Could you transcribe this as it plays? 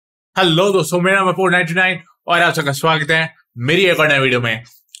Hello दोस्तों, मेरा नाम है 499 और आप सबका स्वागत है मेरी एक और नई वीडियो में।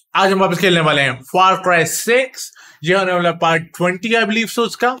 आज हम वापस खेलने वाले हैं फार क्राई 6। ये होने वाला पार्ट 20 आई बिलीव सो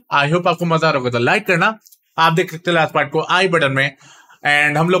उसका। आई होप आपको मजा आ रहा होगा, तो लाइक करना। आप देख सकते हैं लास्ट पार्ट को आई बटन में,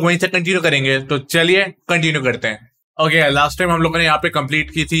 एंड हम लोग वहीं से कंटिन्यू करेंगे। तो चलिए कंटिन्यू करते हैं। ओके, लास्ट टाइम हम लोगों ने यहाँ पे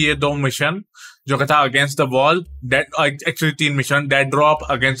कंप्लीट की थी ये 2 मिशन, जो कि था against the wall, actually 3 mission, dead drop,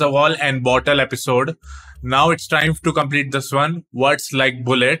 against the wall and bottle episode. Now it's time to complete this one, words like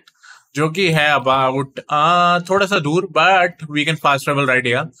bullet, जो कि है अबाउट थोड़ा सा दूर, but we can fast travel right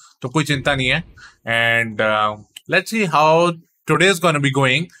here, तो कोई चिंता नहीं है। And let's see how today is gonna be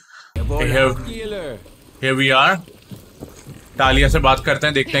going. Here we are. तालिया से बात करते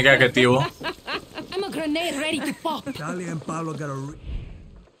हैं, देखते हैं क्या कहती है वो। I'm a grenade ready to pop. Charlie and Pablo got a...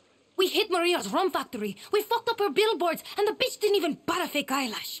 We hit Maria's rum factory. We fucked up her billboards, and the bitch didn't even butt a fake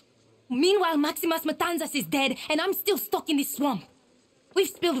eyelash. Meanwhile, Maximas Matanzas is dead, and I'm still stuck in this swamp. We've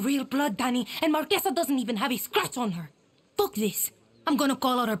spilled real blood, Dani, and Marquesa doesn't even have a scratch on her. Fuck this. I'm gonna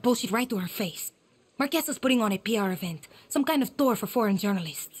call out her bullshit right to her face. Marquesa's putting on a PR event, some kind of tour for foreign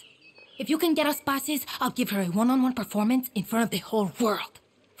journalists. If you can get us passes, I'll give her a one-on-one performance in front of the whole world.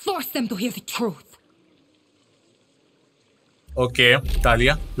 Force them to hear the truth. Okay,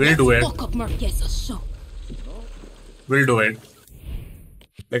 Talia, we'll do it. Fuck up Marquesa's show. We'll do it.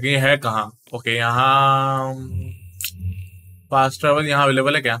 लेकिन ये है कहाँ? Okay, यहाँ fast travel यहाँ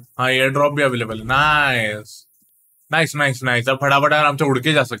available है क्या? हाँ, air drop भी अवेलेबल है। Nice nice nice nice. अब फटाफट आराम से उड़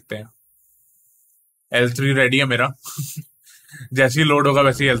के जा सकते हैं। L3 रेडी है मेरा। जैसे ही लोड होगा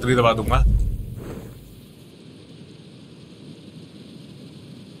वैसे ही L3 दबा दूंगा।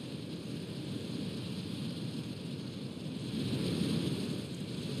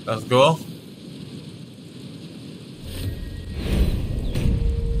 Let's go.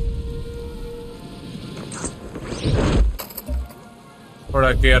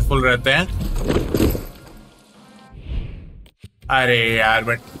 थोड़ा केयरफुल रहते हैं। अरे यार,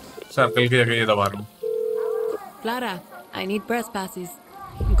 मैं सर्कल की जगह ये दबा रहा हूँ। Clara, I need press passes.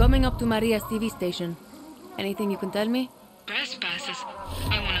 I'm coming up to Maria's TV station. Anything you can tell me? Press passes?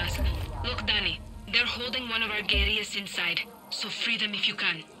 I wanna ask. Look, Dani, they're holding one of our guerrillas inside, so free them if you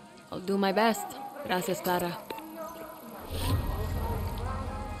can. I'll do my best. Gracias, Clara.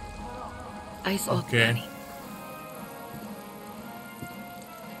 Eyes up, Okay. Dani.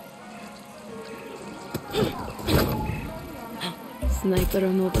 Sniper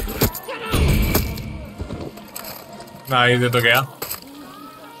on over. Nice, ये तो गया।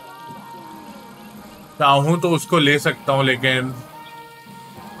 चाहूँ तो उसको ले सकता हूँ, लेकिन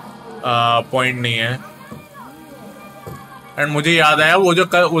पॉइंट नहीं है। एंड मुझे याद आया, वो जो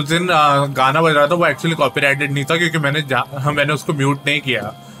उस दिन गाना बज रहा था वो एक्चुअली कॉपीराइटेड नहीं था, क्योंकि मैंने उसको म्यूट नहीं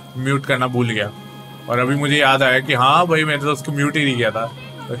किया, म्यूट करना भूल गया। और अभी मुझे याद आया कि हाँ भाई, मैंने तो उसको म्यूट ही नहीं किया था,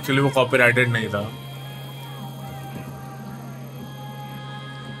 एक्चुअली वो कॉपीराइटेड नहीं था।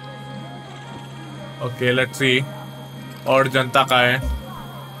 ओके, लेट्स सी और जनता का है।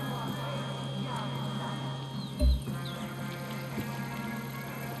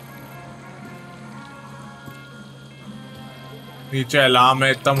 नीचे अलार्म है,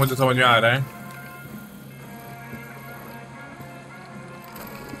 इतना मुझे समझ में आ रहा है।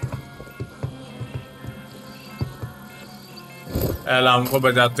 अलार्म को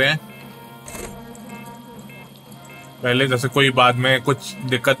बजाते हैं पहले, जैसे कोई बाद में कुछ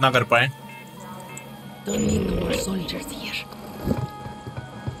दिक्कत ना कर पाए। Don't need no more soldiers here.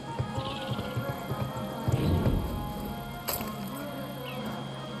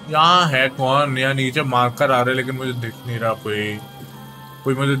 यहाँ है कौन? यहाँ नीचे मार्कर आ रहे, लेकिन मुझे दिख नहीं रहा,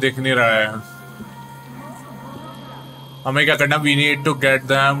 कोई मुझे दिख नहीं रहा है। हमें क्या करना? We need to get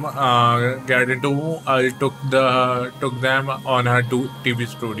them, get into, I took them on her TV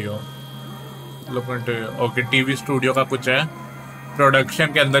studio. Okay, TV studio का कुछ है,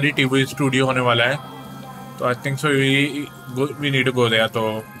 प्रोडक्शन के अंदर ही टीवी स्टूडियो होने वाला है, तो I think so we need to go there. तो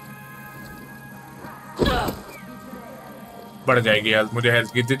बढ़ जाएगी हेल्थ, मुझे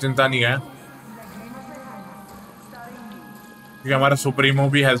हेल्थ की इतनी चिंता नहीं है, क्योंकि हमारा सुप्रीमो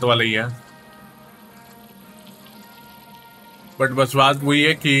भी हेल्थ वाला ही है। बट बस बात वही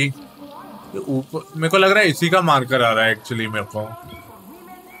है कि ऊपर मेरे को लग रहा है इसी का मार्कर आ रहा है एक्चुअली मेरे को।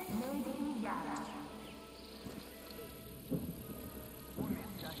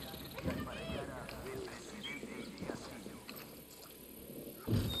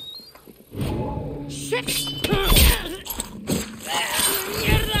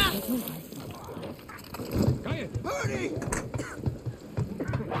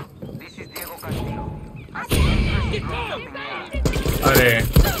 अरे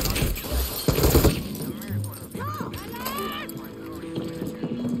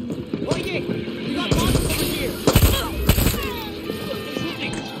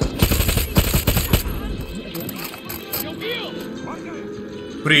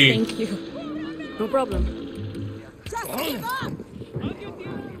Free. Thank you. No problem.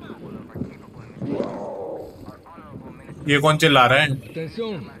 ये कौन चिल्ला रहा है?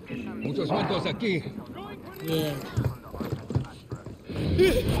 Atención, muchos muertos aquí. Bien.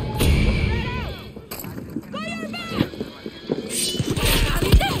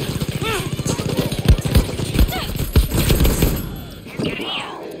 Guerrilla,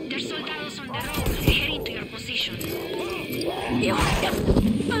 there's soldados on the road heading to your position.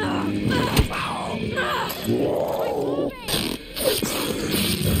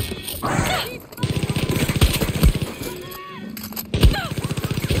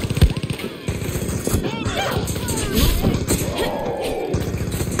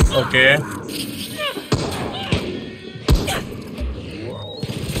 Okay.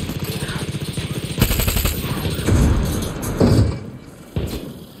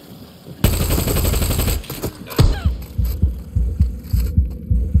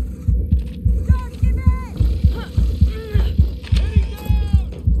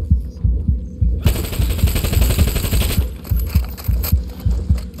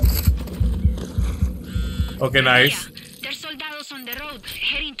 Okay, nice. There's soldados on the road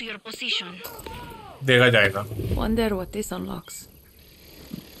heading to your position. देखा जाएगा. Wonder what this unlocks.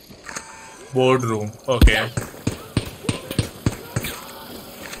 Board room. Okay.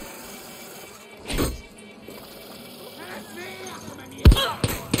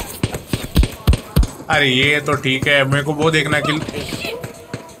 अरे ये तो ठीक है, मेरे को वो देखना कि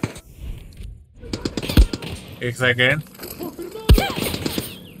एक सेकेंड.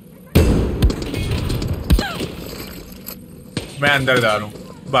 मैं अंदर जा रहा हूँ.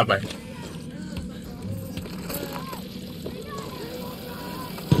 Bye bye.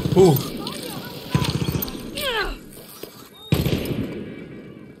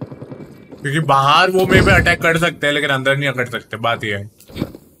 क्योंकि बाहर वो मेरे पे अटैक कर सकते हैं लेकिन अंदर नहीं कर सकते. बात ये है.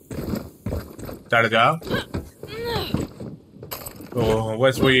 चढ़ जा. तो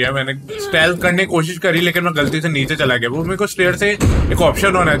बस वही है, मैंने स्टेल्थ करने की कोशिश करी लेकिन मैं गलती से नीचे चला गया. वो मेरे को स्टेयर से एक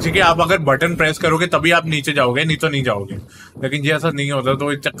ऑप्शन होना चाहिए कि आप अगर बटन प्रेस करोगे तभी आप नीचे जाओगे, नहीं तो नहीं जाओगे. लेकिन ये ऐसा नहीं होता,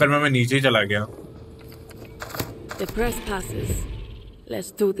 तो इस चक्कर में मैं नीचे ही चला गया. The press passes.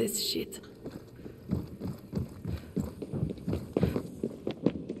 Let's do this shit.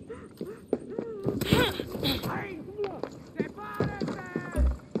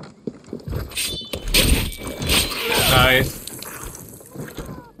 Nice.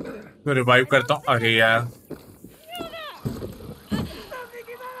 तो रिवाइव करता हूँ. अरे यार,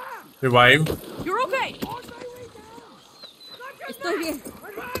 revive. You're okay. Estoy bien.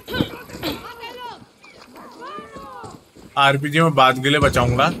 RPG में बाद के लिए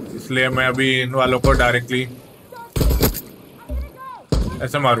बचाऊंगा, इसलिए मैं अभी इन वालों को डायरेक्टली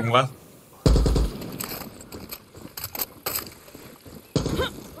ऐसे मारूंगा.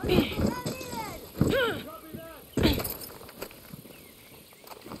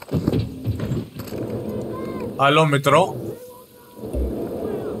 हेलो मित्रों,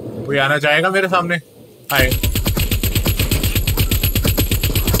 कोई आना चाहेगा मेरे सामने? हाय.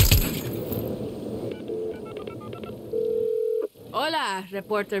 Hola,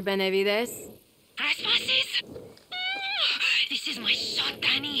 reporter Benavides. Trespasses? This is my shot,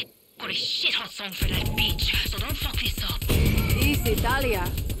 Danny. Got a shit hot song for that bitch, so don't fuck this up. Easy, Talia.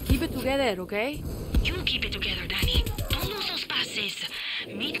 Keep it together, okay? You keep it together, Danny. Don't lose those passes.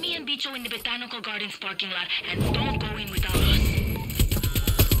 Meet me and Bicho in the Botanical Gardens parking lot, and don't go in without us.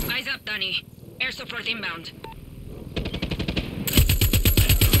 Eyes up, Danny. Air support inbound.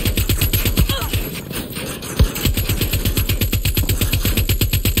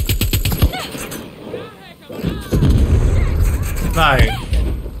 नहीं,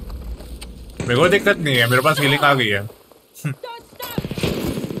 मेरे को दिक्कत नहीं है, मेरे पास healing आ गई है.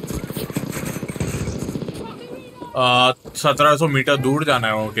 1700 metre दूर जाना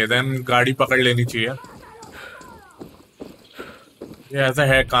है. ओके देन गाड़ी पकड़ लेनी चाहिए. ये ऐसा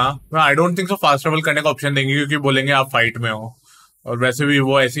है कहाँ? I don't think so fast travel करने का ऑप्शन देंगे क्योंकि बोलेंगे आप फाइट में हो, और वैसे भी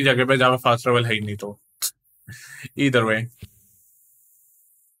वो ऐसी जगह पे जहाँ पे फास्ट ट्रेवल है ही नहीं. तो इधर वे.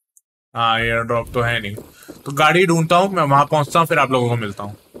 हाँ, एयर ड्रॉप तो है नहीं, तो गाड़ी ढूंढता हूँ, मैं वहां पहुंचता हूँ, फिर आप लोगों को मिलता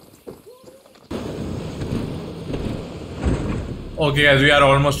हूँ. Okay, as we are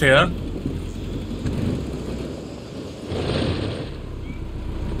almost here.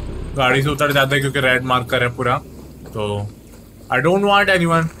 गाड़ी से उतर जाता है क्योंकि रेड मार्क कर है पूरा. तो I don't want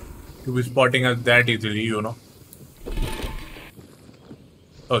anyone to be spotting us that easily, you know.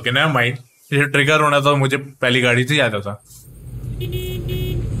 Okay, never mind. ये ट्रिगर होना तो मुझे पहली गाड़ी से याद आता.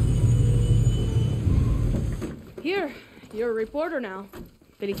 here. You're a reporter now.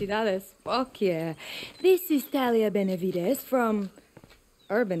 Felicidades. Fuck yeah. This is Talia Benavides from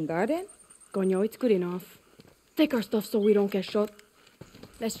Urban Garden. Coño, it's good enough. Take our stuff so we don't get shot.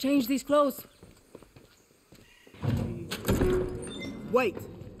 Let's change these clothes. Wait,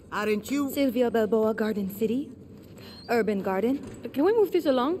 aren't you? Sylvia Balboa, Garden City. Urban Garden. Can we move this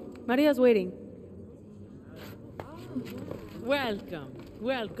along? Maria's waiting. Welcome,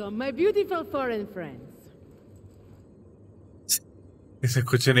 welcome, my beautiful foreign friends. इसे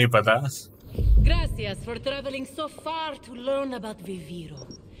कुछ नहीं पता. Gracias for traveling so far to learn about Viviro,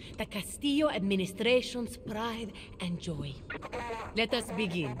 the Castillo administration's pride and joy. Let us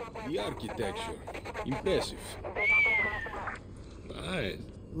begin. The architecture, impressive. Nice.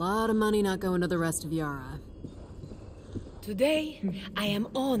 Lot of money not going to the rest of Yara. Today, I am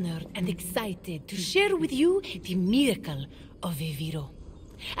honored and excited to share with you the miracle of Viviro,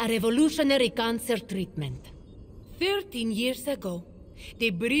 a revolutionary cancer treatment. 13 years ago,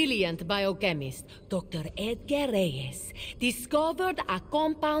 the brilliant biochemist Dr. Edgar Reyes discovered a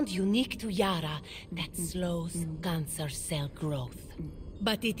compound unique to Yara that slows cancer cell growth.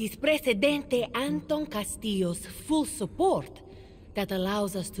 But it is Presidente Antón Castillo's full support that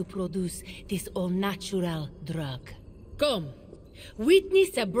allows us to produce this all-natural drug. Come,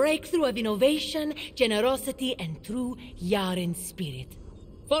 witness a breakthrough of innovation, generosity, and true Yaran spirit.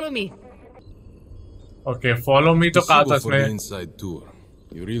 Follow me. Okay, follow me to Possible Katas for the में. inside tour.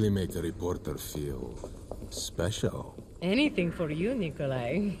 You really make a reporter feel special. Anything for you,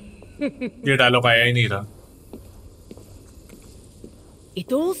 Nikolai. ये dialogue आया ही नहीं था.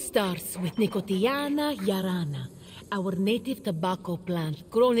 It all starts with Nicotiana yarana, our native tobacco plant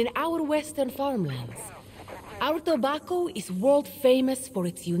grown in our western farmlands. Our tobacco is world famous for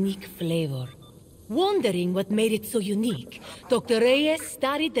its unique flavor. Wondering what made it so unique, Dr. Reyes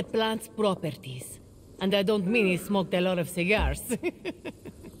studied the plant's properties. And I don't mean he smoked a lot of cigars.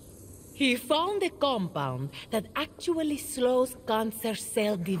 He found a compound that actually slows cancer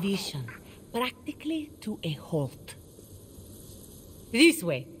cell division, practically to a halt. This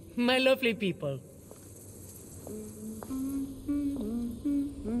way, my lovely people.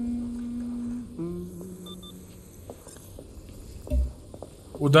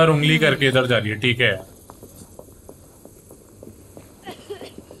 उधर उंगली करके इधर जा रही है. ठीक है.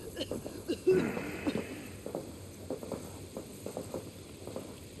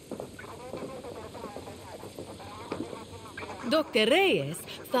 Dr. Reyes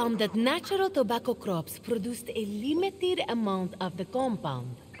found that natural tobacco crops produced a limited amount of the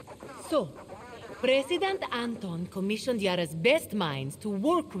compound. So, President Anton commissioned Yara's best minds to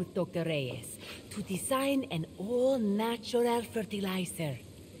work with Dr. Reyes to design an all-natural fertilizer,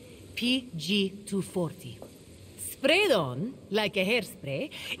 PG-240. Sprayed on, like a hairspray,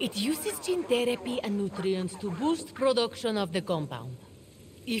 it uses gene therapy and nutrients to boost production of the compound.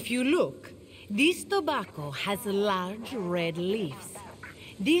 If you look, this tobacco has large red leaves.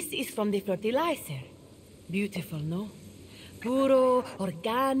 This is from the fertilizer. Beautiful, no? Puro,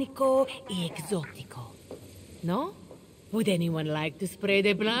 organico, y exotico. No? Would anyone like to spray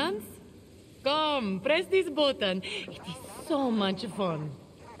the plants? Come, press this button. It is so much fun.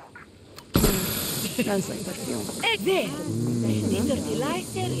 There! The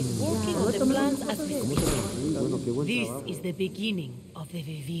fertilizer is working on the plants as we speak. This is the beginning of the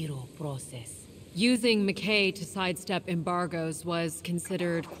Viviro process. Using McKay to sidestep embargoes was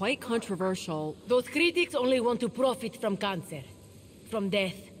considered quite controversial. Those critics only want to profit from cancer, from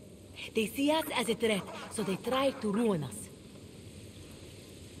death. They see us as a threat, so they try to ruin us.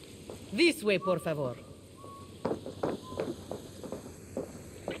 This way, por favor.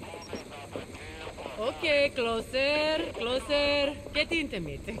 Okay, closer, closer. Get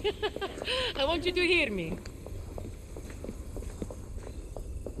intimate. I want you to hear me.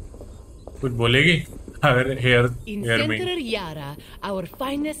 कुछ बोलेगी? अगर hair In hair में. Central Yara, our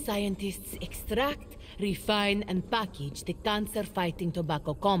finest scientists extract, refine, and package the cancer-fighting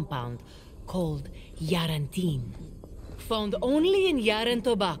tobacco compound called Yarantine. Found only in Yaran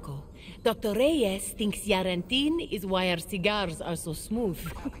tobacco, Dr. Reyes thinks Yarantine is why our cigars are so smooth.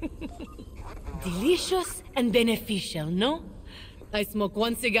 Delicious and beneficial, no? I smoke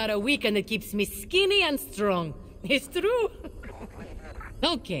one cigar a week and it keeps me skinny and strong. It's true.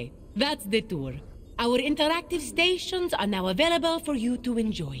 Okay, that's the tour. Our interactive stations are now available for you to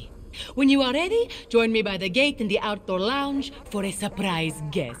enjoy. When you are ready, join me by the gate in the outdoor lounge for a surprise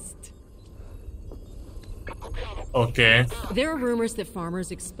guest. Okay. There are rumors that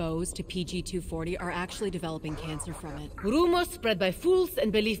farmers exposed to PG-240 are actually developing cancer from it. Rumors spread by fools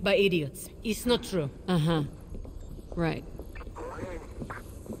and believed by idiots. It's not true. Uh-huh. Right.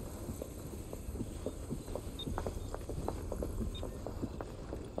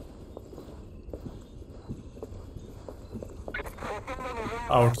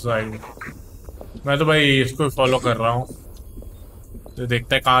 Outside. मैं तो भाई इसको follow कर रहा हूँ, तो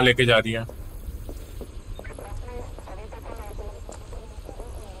देखते हैं कहाँ लेके जा रही है।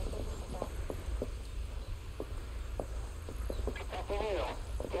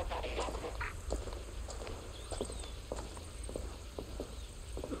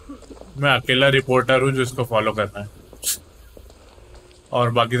 मैं अकेला रिपोर्टर हूँ जो इसको फॉलो करना है, और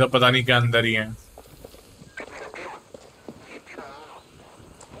बाकी सब पता नहीं क्या अंदर ही हैं।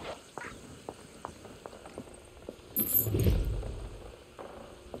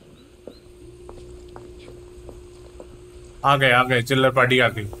 आ गए चिल्लर पार्टी आ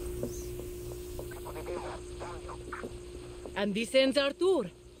गई। And this ends our tour.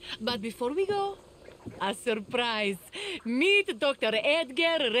 But before we go, a surprise. Meet Dr.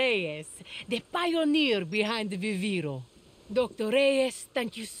 Edgar Reyes, the pioneer behind Viviro. Dr. Reyes,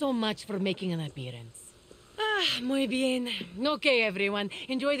 thank you so much for making an appearance. Muy bien. Okay, everyone.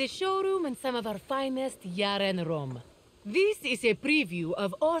 Enjoy the showroom and some of our finest Yara and rum. This is a preview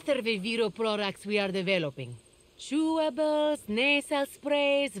of other Viviro products we are developing. Chewables, nasal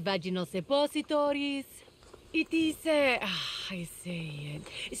sprays, vaginal suppositories. It is,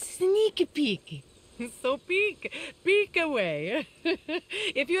 sneaky peek. So peek away.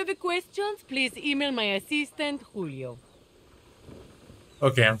 If you have questions, please email my assistant, Julio.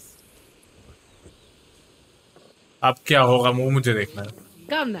 Okay. अब क्या होगा वो मुझे देखना है।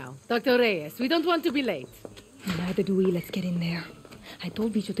 Come now, Dr. Reyes. We don't want to be late. Neither do we. Let's get in there. I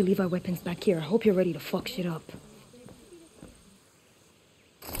told Bicho to leave our weapons back here. I hope you're ready to fuck shit up.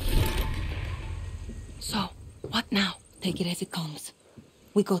 So, what now? Take it as it comes.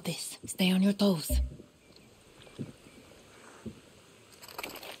 We got this. Stay on your toes.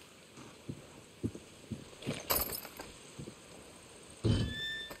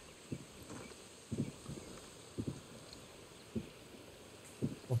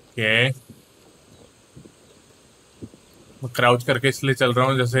 Okay. मैं crouch करके इसलिए चल रहा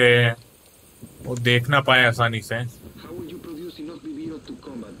हूँ जैसे वो देख ना पाए आसानी से। How will you produce enough Viviro to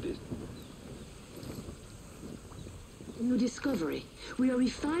combat this? New discovery. We are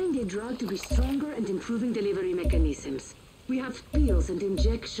refining the drug to be stronger and improving delivery mechanisms. We have pills and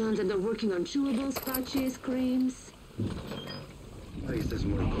injections and are working on chewables, patches, creams. Is the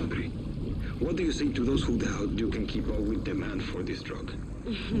small country? What do you say to those who doubt you can keep up with demand for this drug?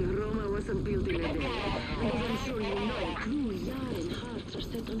 Roma wasn't built in a day. And as I'm sure you know, crew, Yara, and hearts are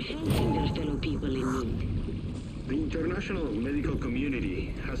set on helping their fellow people in need. The international medical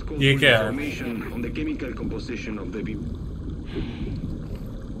community has called for information on the chemical composition of the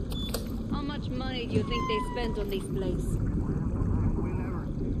How much money do you think they spent on this place?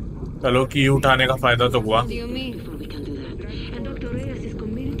 चलो की उठाने का फायदा तो हुआ। What do you mean? Before we can do that. And Dr. Reyes is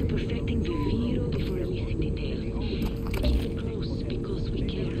committed to perfecting Viviro before releasing details. We keep it close because we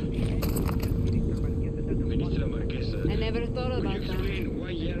care. I never thought about that.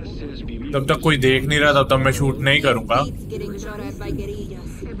 जब तक कोई देख नहीं रहा तब तक मैं shoot नहीं करूंगा। Getting shot at by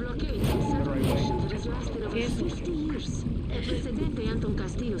guerillas. A blockade from several nations that has lasted over 50 years. Presidente Antón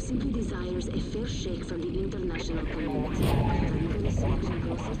Castillo simply desires a fair shake from the international community.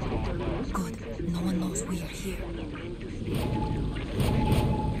 Good. No one knows we are here.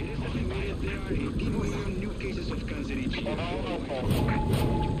 new cases of cancer each year.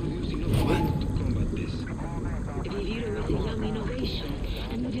 What? To combat this. Viviro is a young innovation,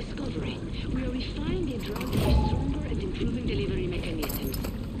 a new discovery. We are refining the drug to be stronger and improving delivery mechanisms.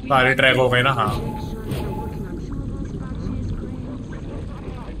 सारे track हो गए ना। हाँ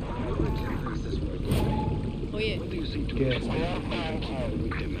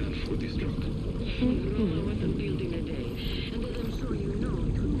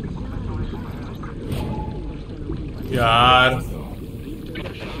यार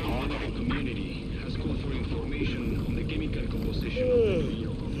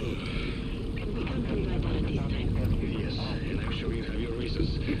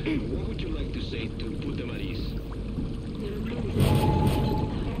What would you like to say to put them at ease?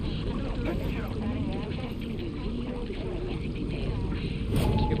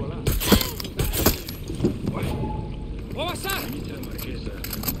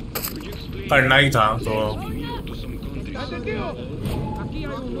 करना ही था तो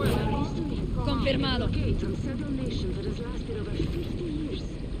Confirmado.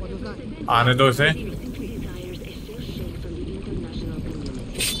 आने दो इसे।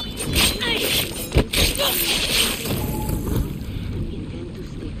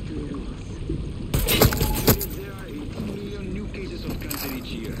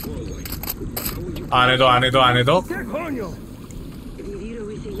 Viviro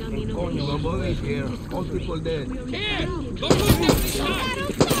is a young innovation. Nobody's here. All people dead. Here! Go look at the shot!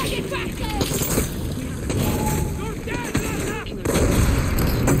 Get back!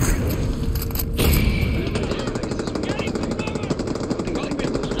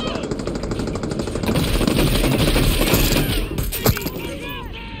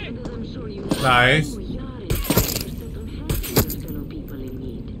 Nice.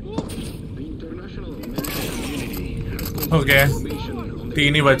 Okay.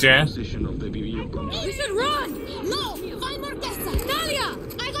 3 ही बचे हैं. We should run! No! Find Marquesa! Talia!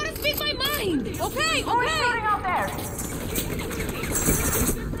 I gotta speak my mind! Okay, okay! Out there?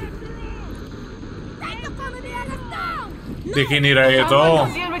 दिख ही नहीं रहा ये तो.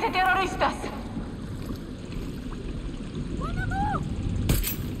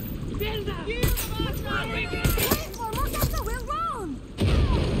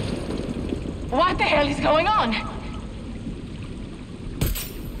 What the hell is going on?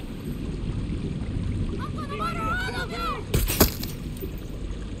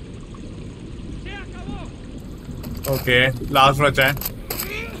 Okay, last बचा है.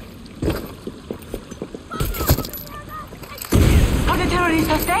 How did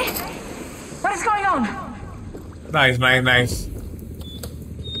terrorists stay? What is going on? Nice, nice, nice.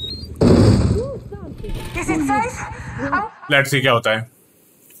 Is it safe? Let's see क्या होता है.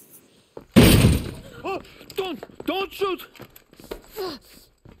 Oh, don't shoot!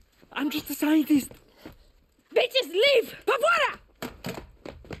 I'm just a scientist. Bitches, leave! Pa fuera!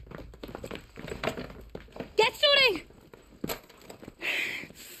 Get shooting!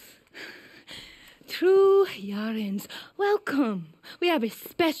 True Yarans, welcome. We have a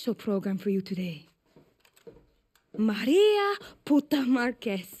special program for you today. Maria Puta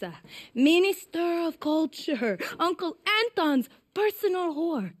Marquesa, Minister of Culture, Uncle Anton's personal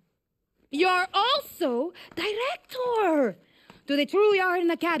whore. You're also director to the True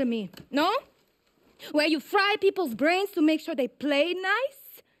Yaran Academy, no? Where you fry people's brains to make sure they play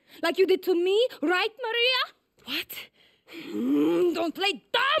nice? Like you did to me, right, Maria? What? Don't play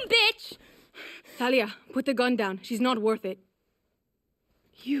dumb, bitch! Talia, put the gun down. She's not worth it.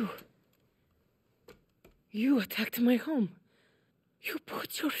 You attacked my home. You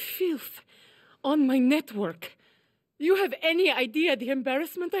put your filth on my network. You have any idea the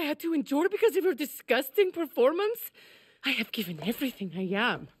embarrassment I had to endure because of your disgusting performance? I have given everything I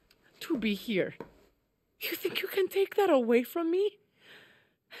am to be here. You think you can take that away from me?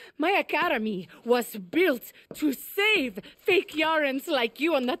 My academy was built to save fake Yarans like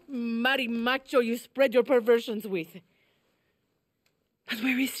you and that marimacho you spread your perversions with. And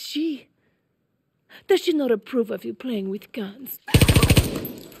where is she? Does she not approve of you playing with guns?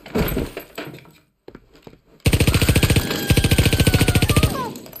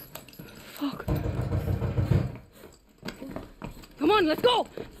 Fuck. Come on, let's go!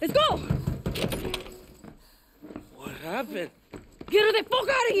 Let's go! What happened? Get her the fuck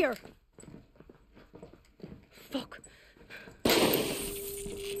out of here! Fuck.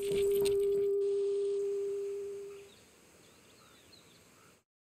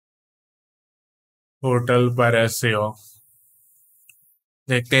 Hotel पर ऐसे हो.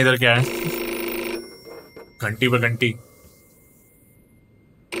 देखते हैं इधर क्या है. घंटी पे घंटी.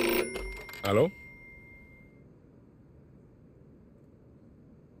 हेलो.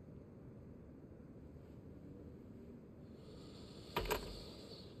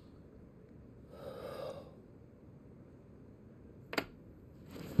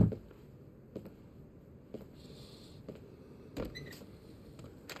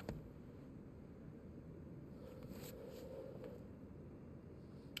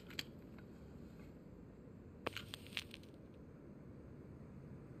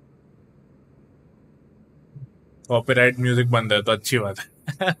 कॉपीराइट म्यूजिक बंद है तो अच्छी बात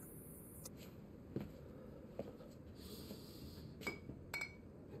है.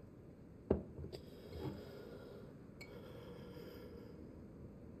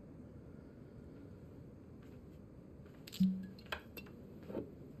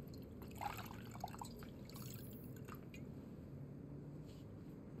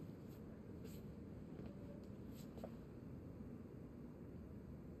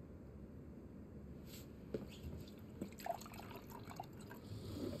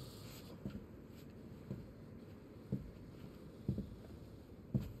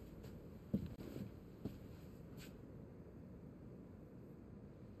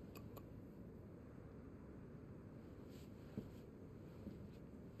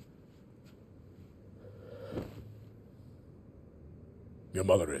 Your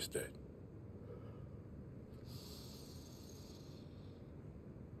mother is dead.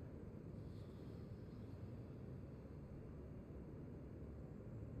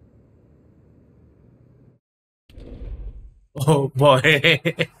 Oh boy.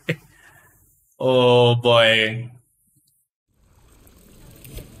 Oh boy.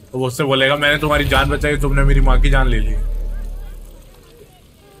 वो उससे बोलेगा मैंने तुम्हारी जान बचाई, तुमने मेरी माँ की जान ले ली.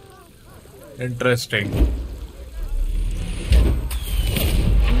 Interesting.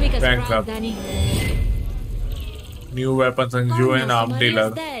 Make us Thanks, proud, up. Dani. New weapons and you and arm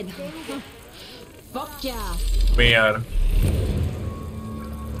dealer. Dead. Fuck yeah. Mayor.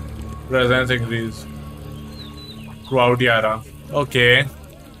 Presence increase. Throughout Yara. Okay.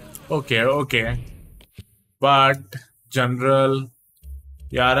 Okay. But general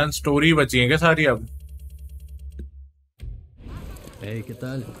Yaran story बची है क्या सारी अब? Hey, ¿qué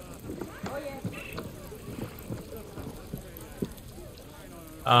tal?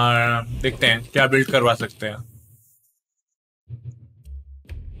 देखते हैं क्या build करवा सकते हैं.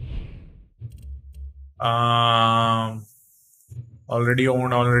 ऑलरेडी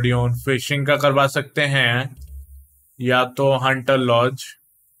ओन फिशिंग का करवा सकते हैं, या तो Hunter laws,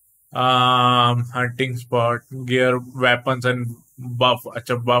 hunting spot, gear, weapons and बफ.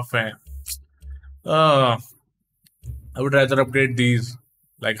 अच्छा बफ है. I would rather upgrade these,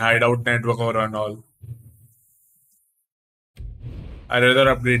 like hideout network or and all. I'd rather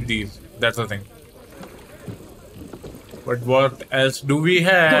upgrade these. That's the thing. But what else do we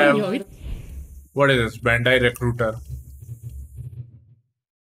have? What is this? Bandai Recruiter.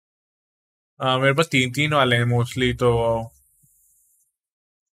 मेरे पास तीन वाले हैं mostly तो.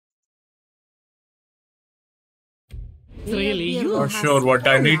 Really? You Not sure what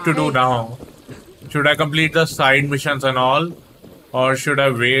I need to do now. Should I complete the side missions and all, or should I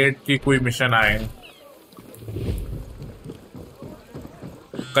wait कि कोई mission आए?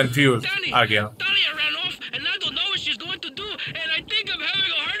 Confused. आ गया. Talia ran off, and I don't know what she's going to do, and I think I'm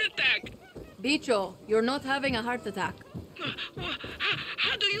having a heart attack. Bicho, you're not having a heart attack.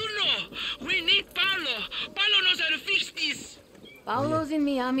 How do you know? We need Paolo. Paolo knows how to fix this. Paolo's in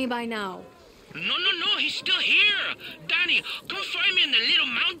Miami by now. No, he's still here. Danny, come find me in the little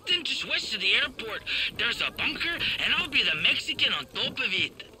mountain just west of the airport. There's a bunker, and I'll be the Mexican on top of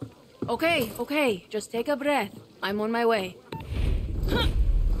it. Okay, just take a breath. I'm on my way.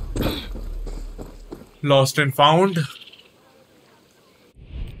 Lost and found.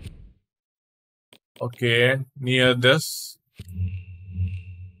 Okay, near this.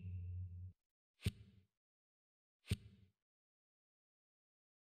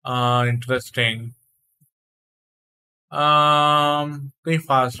 Interesting. कहीं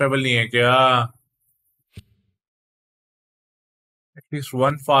fast travel नहीं है क्या? At least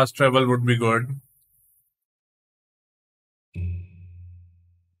one fast travel would be good.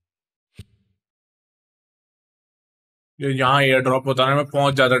 ये यहाँ air drop होता है, मैं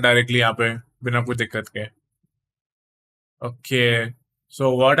पहुंच जाता डायरेक्टली यहाँ पे बिना कोई दिक्कत के. Okay,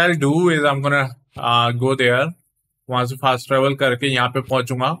 so what I'll do is I'm gonna go there. वहां से फास्ट ट्रेवल करके यहाँ पे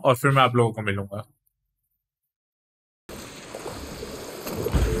पहुंचूंगा और फिर मैं आप लोगों को मिलूंगा.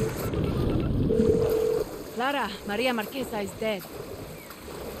 Clara, Maria Marquesa is dead.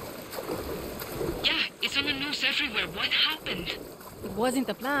 Yeah, it's on the news everywhere. What happened? It wasn't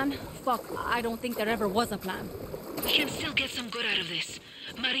a plan. Fuck, I don't think there ever was a plan. We can still get some good out of this.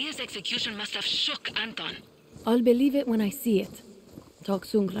 Maria's execution must have shook Anton. I'll believe it when I see it. Talk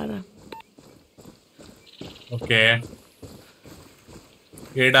soon, Clara. Okay,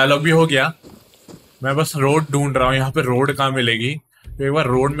 ये dialogue भी हो गया. मैं बस road ढूंढ रहा हूँ, यहाँ पे रोड कहाँ मिलेगी. तो एक बार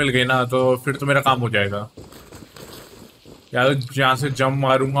रोड मिल गई ना तो फिर तो मेरा काम हो जाएगा. या तो यहाँ से जंप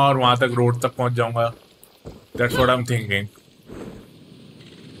मारूंगा और वहां तक रोड तक पहुंच जाऊंगा. That's what I am thinking.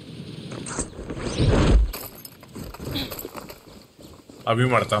 अभी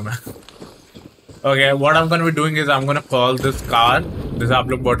मरता मैं. Okay, what I am gonna be doing is I am gonna call this car. जैसे आप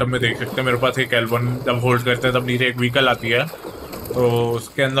लोग बॉटम में देख सकते हैं, मेरे पास एक L1 जब होल्ड करते हैं तब नीचे एक व्हीकल आती है, तो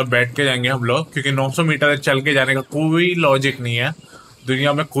उसके अंदर बैठ के जाएंगे हम लोग. क्योंकि 900 मीटर चल के जाने का कोई लॉजिक नहीं है.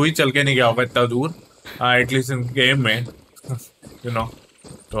 दुनिया में कोई चल के नहीं गया होगा इतना दूर, एटलीस्ट इन गेम में, यू नो.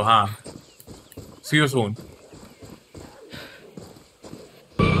 तो हाँ, सी you soon.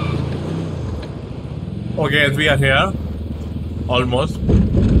 Okay, we are here almost.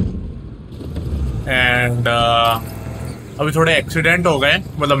 And अभी थोड़े एक्सीडेंट हो गए.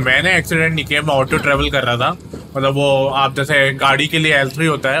 मतलब मैंने एक्सीडेंट नहीं किया, मैं ऑटो ट्रेवल कर रहा था. मतलब वो आप जैसे गाड़ी के लिए L3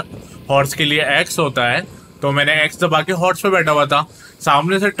 होता है, हॉर्स के लिए X होता है, तो मैंने X दबा के हॉर्स पे बैठा हुआ था.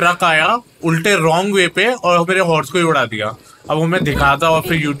 सामने से ट्रक आया उल्टे रॉन्ग वे पे और मेरे हॉर्स को ही उड़ा दिया. अब वो मैं दिखाता और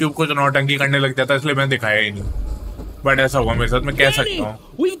फिर यूट्यूब को नौटंकी करने लग जाता, इसलिए मैंने दिखाया ही नहीं. बट ऐसा हुआ मेरे साथ, मैं कह सकता हूँ.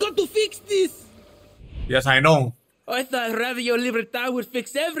 We've got to fix this. Yes, I know. I thought Radio Libertad would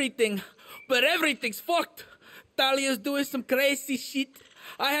fix everything, but everything's fucked. Talia's doing some crazy shit.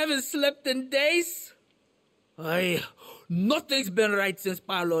 I haven't slept in days. Nothing's been right since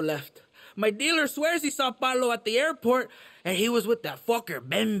Paolo left. My dealer swears he saw Paolo at the airport, and he was with that fucker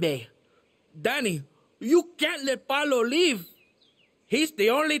Bembe. Danny, you can't let Paolo leave. He's the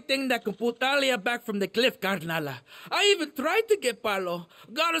only thing that can put Talia back from the cliff, Carnala. I even tried to get Paolo.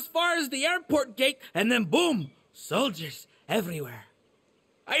 Got as far as the airport gate, and then boom, soldiers everywhere.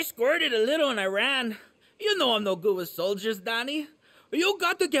 I squirted a little and I ran. You know I'm no good with soldiers, Danny. You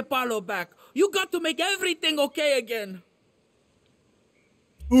got to get Paolo back. You got to make everything okay again.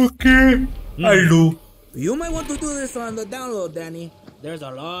 Okay, I'll do. You might want to do this on the download, Danny. There's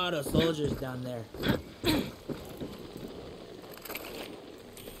a lot of soldiers down there.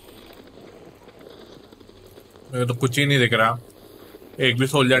 मेरे तो कुछ ही नहीं दिख रहा, एक भी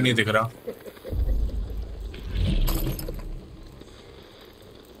soldier नहीं दिख रहा.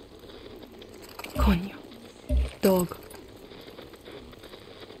 Coño. Dog.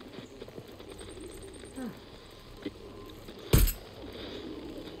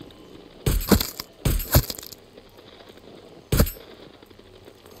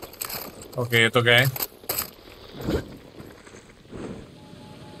 Okay, ये तो क्या है?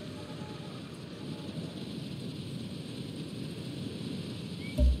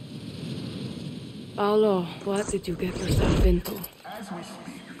 Paolo, what did you get yourself into? As we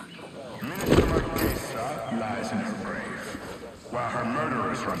speak, Minister Marquesa lies in her grave, while her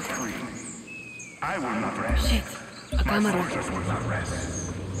murderers run free. I will not rest. Shit, a My camera. soldiers will not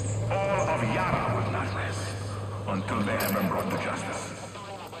rest. All of Yara will not rest until they have been brought to justice.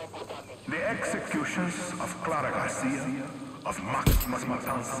 The executions of Clara Garcia, of Maximas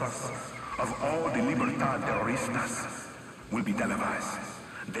Matanzas, of all the Libertad terroristas will be televised.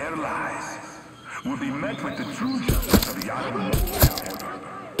 Their lies will be met with the true justice of Yara warfare order.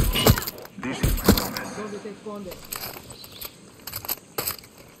 This is my promise.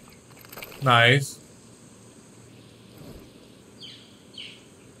 Nice.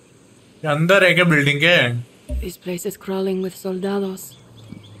 ये अंदर है क्या building के? This place is crawling with soldados.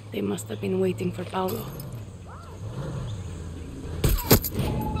 They must have been waiting for Paolo.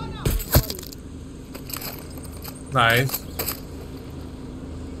 Nice.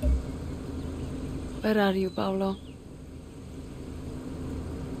 Where are you, Paolo?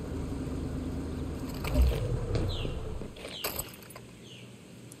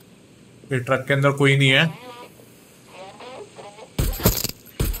 ये truck के अंदर कोई नहीं है.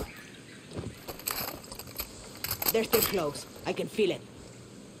 They're still close. I can feel it.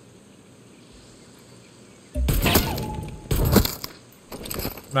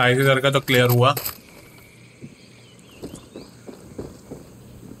 Nice, इधर का तो क्लियर हुआ.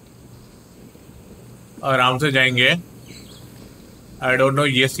 आराम से जाएंगे. आई डोंट नो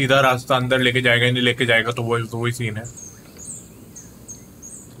ये सीधा रास्ता अंदर लेके जाएगा नहीं लेके जाएगा, तो वही सीन है.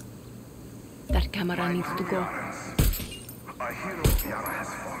 That camera needs to go. A hero of Yara has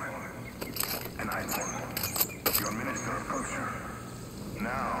fallen, and I followed your minister of culture.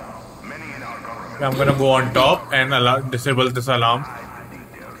 Now, many in our government. I'm gonna go on top and disable this alarm.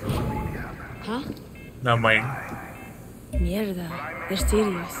 Huh? Never mind. Mierda, they're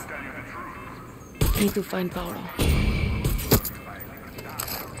serious. Need to find Paolo.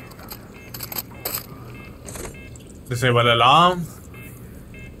 Disable alarm.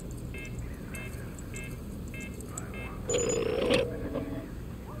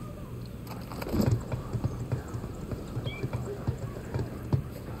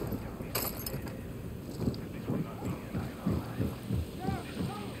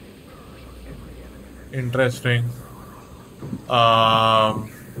 Interesting.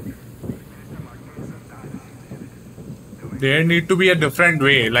 There need to be a different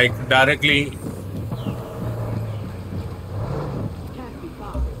way, like directly.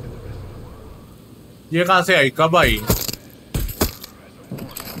 ये कहाँ से आई, कब आई?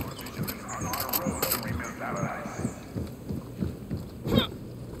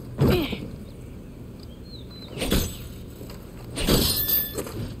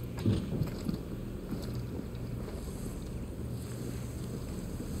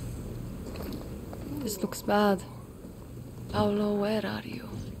 This looks bad. Paolo, where are you?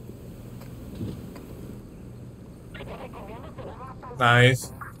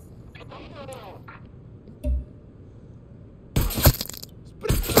 Nice.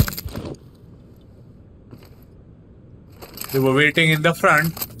 They were waiting in the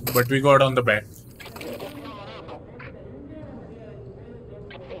front, but we got on the back.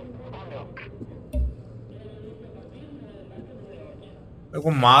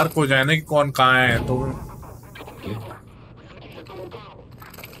 देखो mark हो जाए ना कि कौन कहाँ है, तो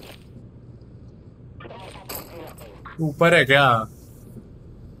ऊपर है क्या?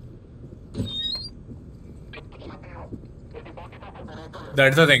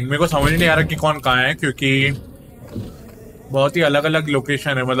 दैट्स द थिंग, मेरे को समझ नहीं आ रहा कि कौन कहाँ है, क्योंकि बहुत ही अलग अलग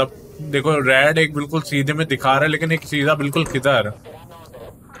लोकेशन है। मतलब देखो, रेड एक बिल्कुल सीधे में दिखा रहा है, लेकिन एक सीधा बिल्कुल किधर,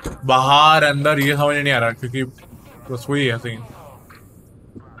 बाहर अंदर, ये समझ नहीं आ रहा, क्योंकि बस वही है scene.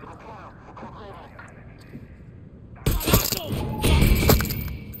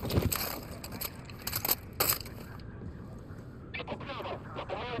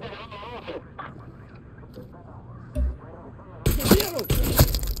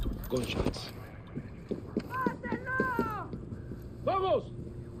 Gunshots. Vamos!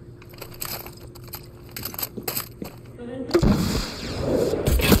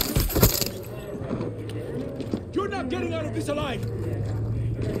 You're not getting out of this alive.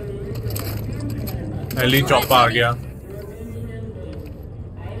 Heli चौपा आ गया।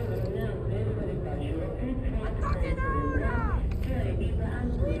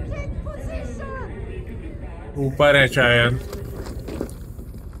 ऊपर है शायद।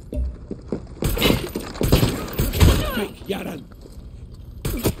 Yara.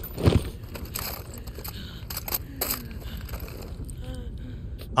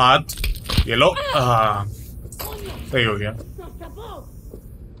 हाथ ये लो। सही हो गया।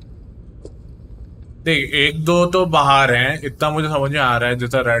 देख, एक दो तो बाहर हैं, इतना मुझे समझ में आ रहा है,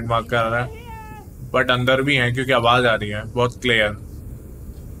 जैसा रेड मार्क कर रहा है, बट अंदर भी हैं क्योंकि आवाज आ रही है बहुत क्लियर।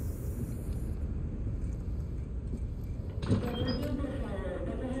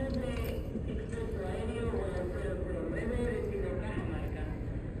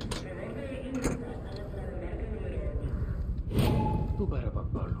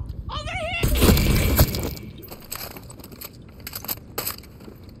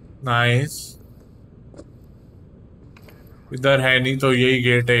 नाइस। इधर है नहीं तो यही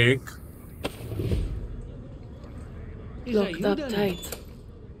गेट है एक। Locked up tight.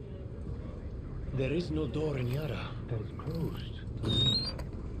 There is no door in Yara. That is closed.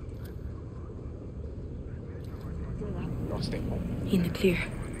 In the clear.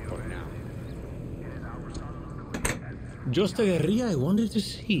 Just a guerrilla I wanted to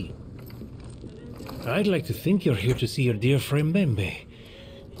see. I'd like to think you're here to see your dear friend Bembe.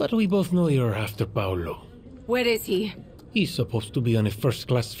 But we both know you're after Paolo. Where is he? He's supposed to be on a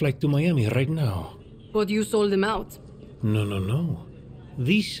first-class flight to Miami right now. But you sold him out. No.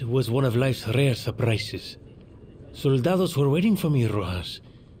 This was one of life's rare surprises. Soldados were waiting for me, Rojas.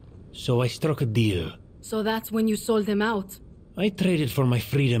 So I struck a deal. So that's when you sold him out? I traded for my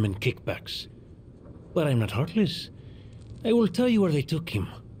freedom and kickbacks. But I'm not heartless. I will tell you where they took him.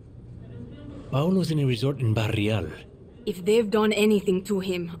 Paolo's in a resort in Barrial. If they've done anything to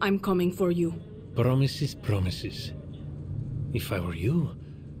him, I'm coming for you. Promises. If I were you,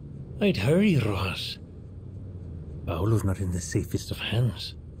 I'd hurry, Rojas. Paolo's not in the safest of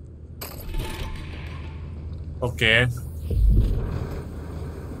hands. Okay.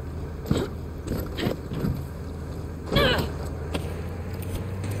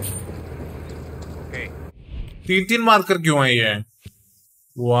 तीन marker क्यों है ये?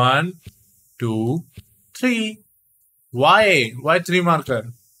 1, 2, 3. Why 3 marker?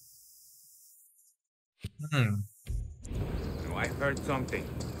 I heard something.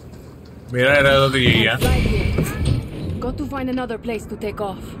 मेरा इरादा तो यही है। Got to find another place to take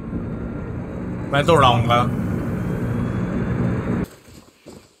off. मैं तो उड़ाऊंगा।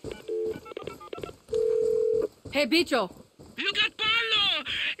 Hey, Bicho. You got Paolo!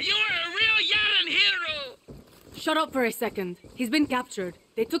 You're a real Yaran hero! Shut up for a second. He's been captured.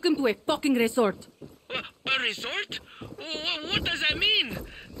 They took him to a fucking resort. A resort? What does that mean?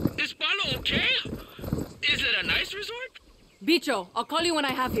 Is Paolo okay? Is it a nice resort? Bicho, I'll call you when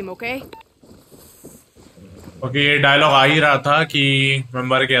I have him, okay? Okay, ये dialogue आ ही रहा था कि मैं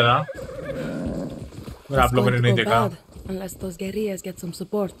मर गया था, पर आप लोगों ने नहीं देखा। Unless those guerrillas get some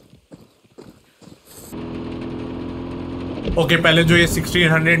support. Okay, पहले जो ये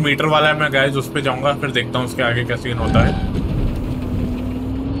 1600 मीटर वाला है मैं गाइस उस पे जाऊंगा, फिर देखता हूँ उसके आगे क्या सीन होता है।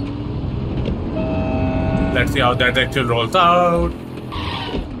 Let's see how that actually rolls out.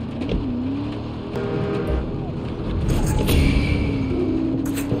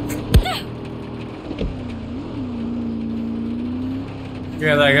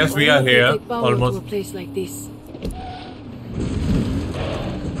 Yes, I guess we are here almost. To a place like this.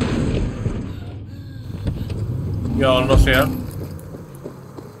 We are almost here.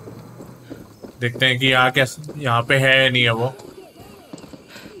 देखते हैं कि यहाँ कैसे, यहाँ पे है नहीं है वो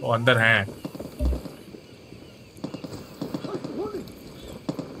अंदर है।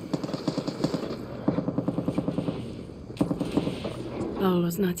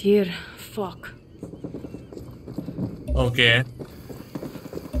 Paolo's not here. Fuck. Okay.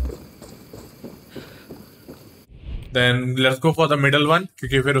 Then let's go for the middle one,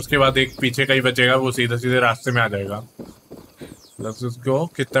 क्योंकि फिर उसके बाद एक पीछे का ही बचेगा, वो सीधे सीधे रास्ते में आ जाएगा. Let's just go.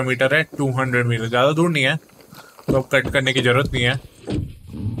 कितना मीटर है? 200 मीटर. ज़्यादा दूर नहीं है, तो अब कट करने की जरूरत नहीं है,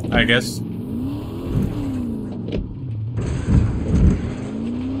 I guess.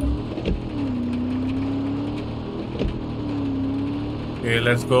 Okay,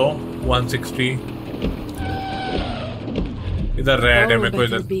 let's go. 160. इधर रेड है, मेरे को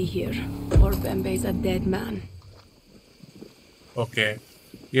इधर. Be here, or Bembe's a dead man. Okay,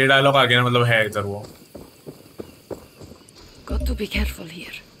 ये डायलॉग आ गया, मतलब है इधर वो. Got to be careful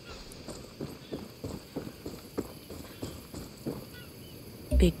here.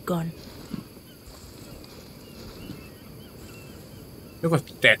 Big gun. देखो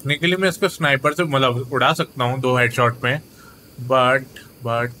टेक्निकली मैं इसको स्नाइपर से मतलब उड़ा सकता हूँ 2 हेडशॉट में, बट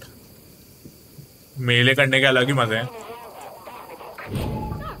मेले करने के अलग ही मजे हैं.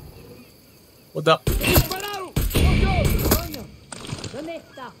 उधर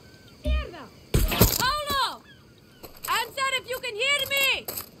Paulo! Answer if you can hear me!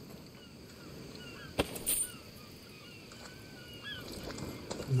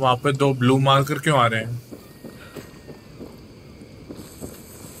 वहाँ पे 2 ब्लू मार्कर क्यों आ रहे हैं?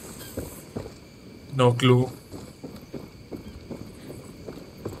 No clue.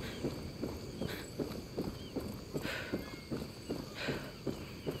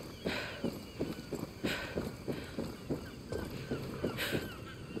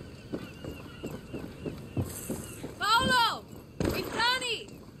 Paulo! It's Dani!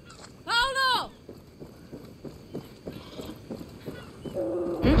 Paulo!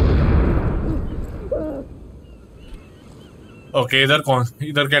 Okay,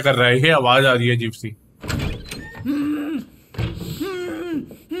 इधर क्या कर रहा है? ये आवाज आ रही है अजीब सी.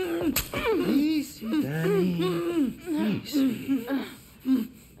 Easy, Danny. Easy.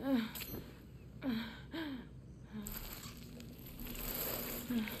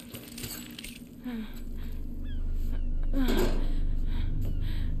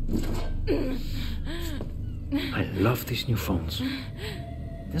 I love these new phones.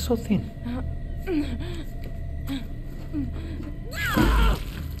 They're so thin.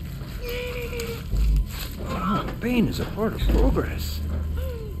 Ah, pain is a part of progress.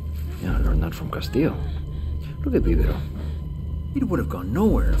 Yeah, I learned that from Castillo. Look at Vivero. It would have gone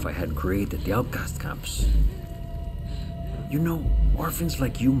nowhere if I hadn't created the outcast camps. You know, orphans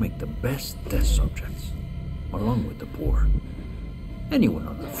like you make the best test subjects, along with the poor. Anyone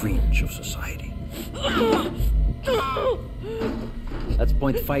on the fringe of society. That's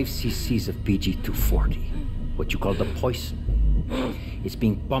 0.5 cc's of PG-240, what you call the poison. It's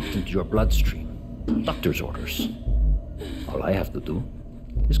being pumped into your bloodstream. Doctor's orders. All I have to do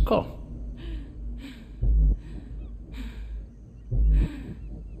is call.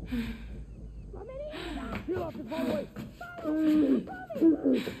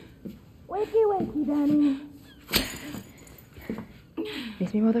 Wakey, wakey, Danny.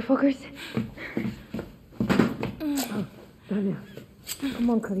 Miss me, motherfuckers? Oh, Daniel. Come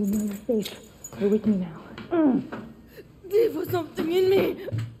on, Karina, you're safe. You're with me now. He put something in me.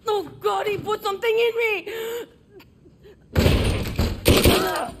 Oh, God, he put something in me.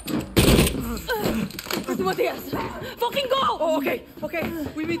 Matthias, fucking go! Oh, okay.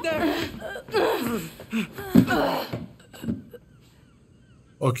 We meet there.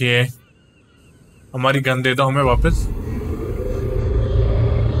 Okay, हमारी gun दे दो हमें वापस.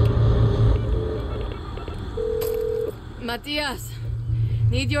 Matthias,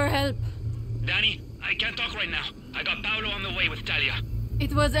 need your help. Dani, I can't talk right now. I got Paolo on the way with Talia.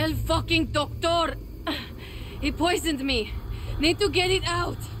 It was El fucking Doctor. He poisoned me. Need to get it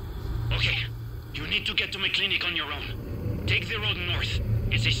out. Okay, you need to get to my clinic on your own. Take the road north.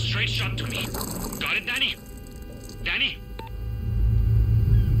 It's a straight shot to me. Got it, Dani? Dani?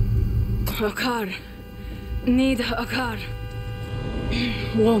 A car. Need a car.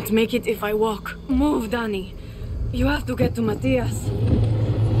 Won't make it if I walk. Move, Dani. You have to get to Matthias.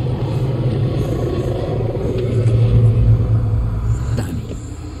 Dani,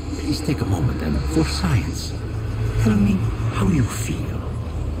 please take a moment and, for science, tell me how you feel.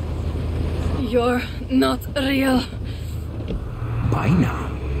 You're not real. By now,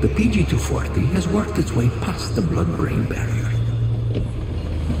 the PG-240 has worked its way past the blood-brain barrier.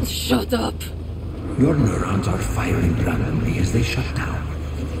 Shut up. Your neurons are firing randomly as they shut down.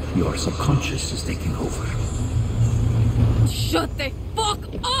 Your subconscious is taking over. Shut the fuck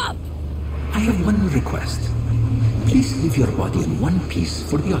up! I have one request. Please leave your body in one piece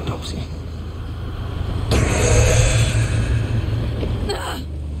for the autopsy.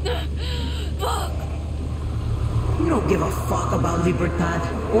 Fuck! You don't give a fuck about Libertad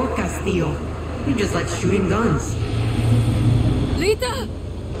or Castillo. You just like shooting guns. Lita!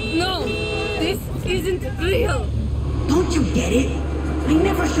 No! This isn't real! Don't you get it? I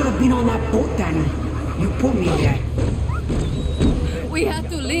never should have been on that boat, Danny. You put me there. We had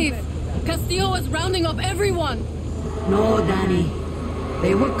to leave. Castillo was rounding up everyone. No, Danny.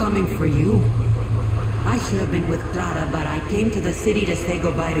 They were coming for you. I should have been with Clara, but I came to the city to say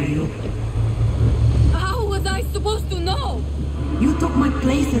goodbye to you. How was I supposed to know? You took my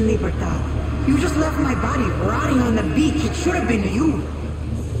place in Libertad. You just left my body rotting on the beach. It should have been you.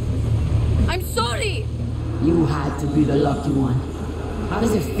 I'm sorry! You had to be the lucky one. How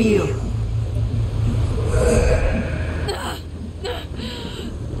does it feel?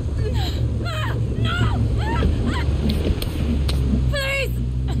 Please!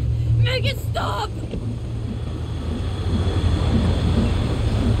 Make it stop!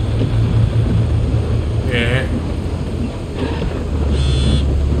 Yeah.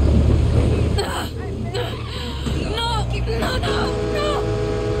 No!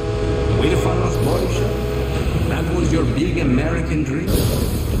 Wait for us, body shop? That was your big American dream?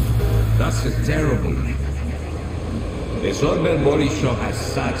 That's a terrible name. The Sorber body shop has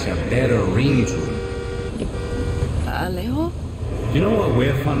such a better ring to it. Alejo? You know what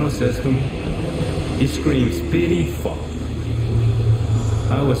Huérfano says to me? He screams pity fuck.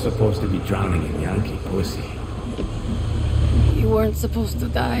 I was supposed to be drowning in Yankee pussy. You weren't supposed to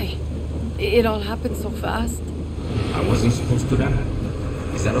die. It all happened so fast. I wasn't supposed to die.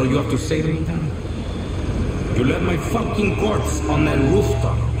 Is that all you have to say to me, Danny? You left my fucking corpse on that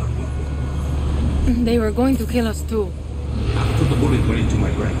rooftop. They were going to kill us too. After the bullet went into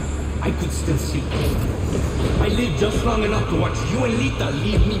my brain, I could still see. I lived just long enough to watch you and Lita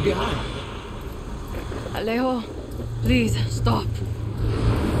leave me behind. Alejo, please stop.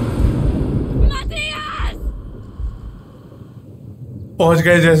 पहुंच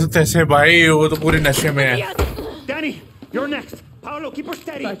गए जैसे तैसे भाई, वो तो पूरे नशे में है. Danny, you're next. Paulo, keep her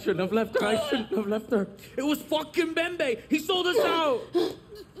steady. I shouldn't have left her. I shouldn't have left her. It was fucking Bembe. He sold us out.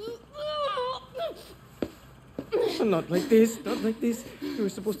 Not like this. Not like this. We were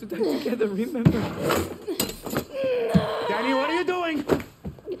supposed to die together, remember? Danny, what are you doing?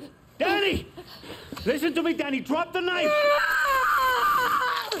 Danny! Listen to me, Danny. Drop the knife.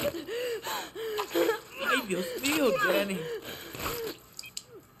 Ay, Dios mío, Danny.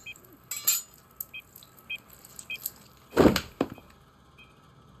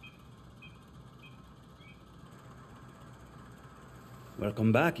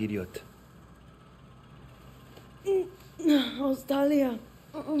 Welcome back, idiot. How's Talia?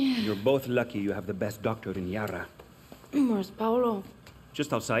 You're both lucky you have the best doctor in Yara. Where's Paulo?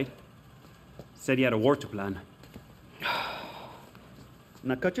 Just outside. Said he had a war to plan.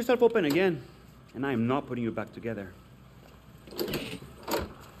 Now cut yourself open again, and I am not putting you back together.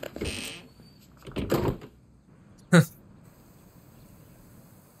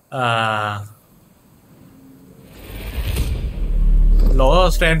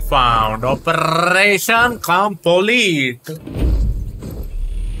 Lost and found. Operation complete.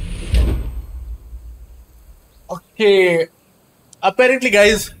 Okay. Apparently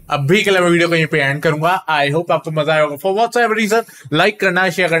guys, अभी के लिए मैं video को यहीं पे and करूंगा. I hope आपको मजा आया होगा. For what ever reason like करना,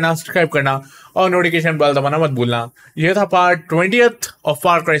 शेयर करना, सब्सक्राइब करना और नोटिफिकेशन बेल दबाना मत भूलना. ये था part 20th of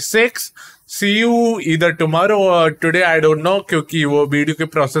far cry 6. C you इधर टुमारो और टुडे, आई डोंट नो, क्योंकि वो वीडियो की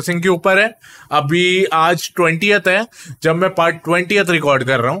प्रोसेसिंग के ऊपर है. अभी आज 20th है जब मैं पार्ट 20th रिकॉर्ड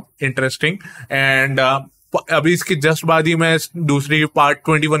कर रहा हूँ. इंटरेस्टिंग. एंड अभी इसकी जस्ट बाद ही मैं दूसरी पार्ट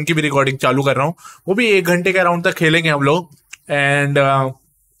 21 की भी रिकॉर्डिंग चालू कर रहा हूँ. वो भी 1 घंटे के अराउंड तक खेलेंगे हम लोग. एंड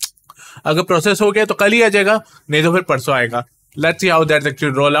अगर प्रोसेस हो गया तो कल ही आ जाएगा, नहीं तो फिर परसों आएगा. Let's see how that's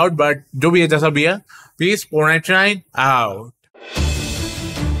actually roll out. But जो भी है जैसा भी है, पीस 499 आउट.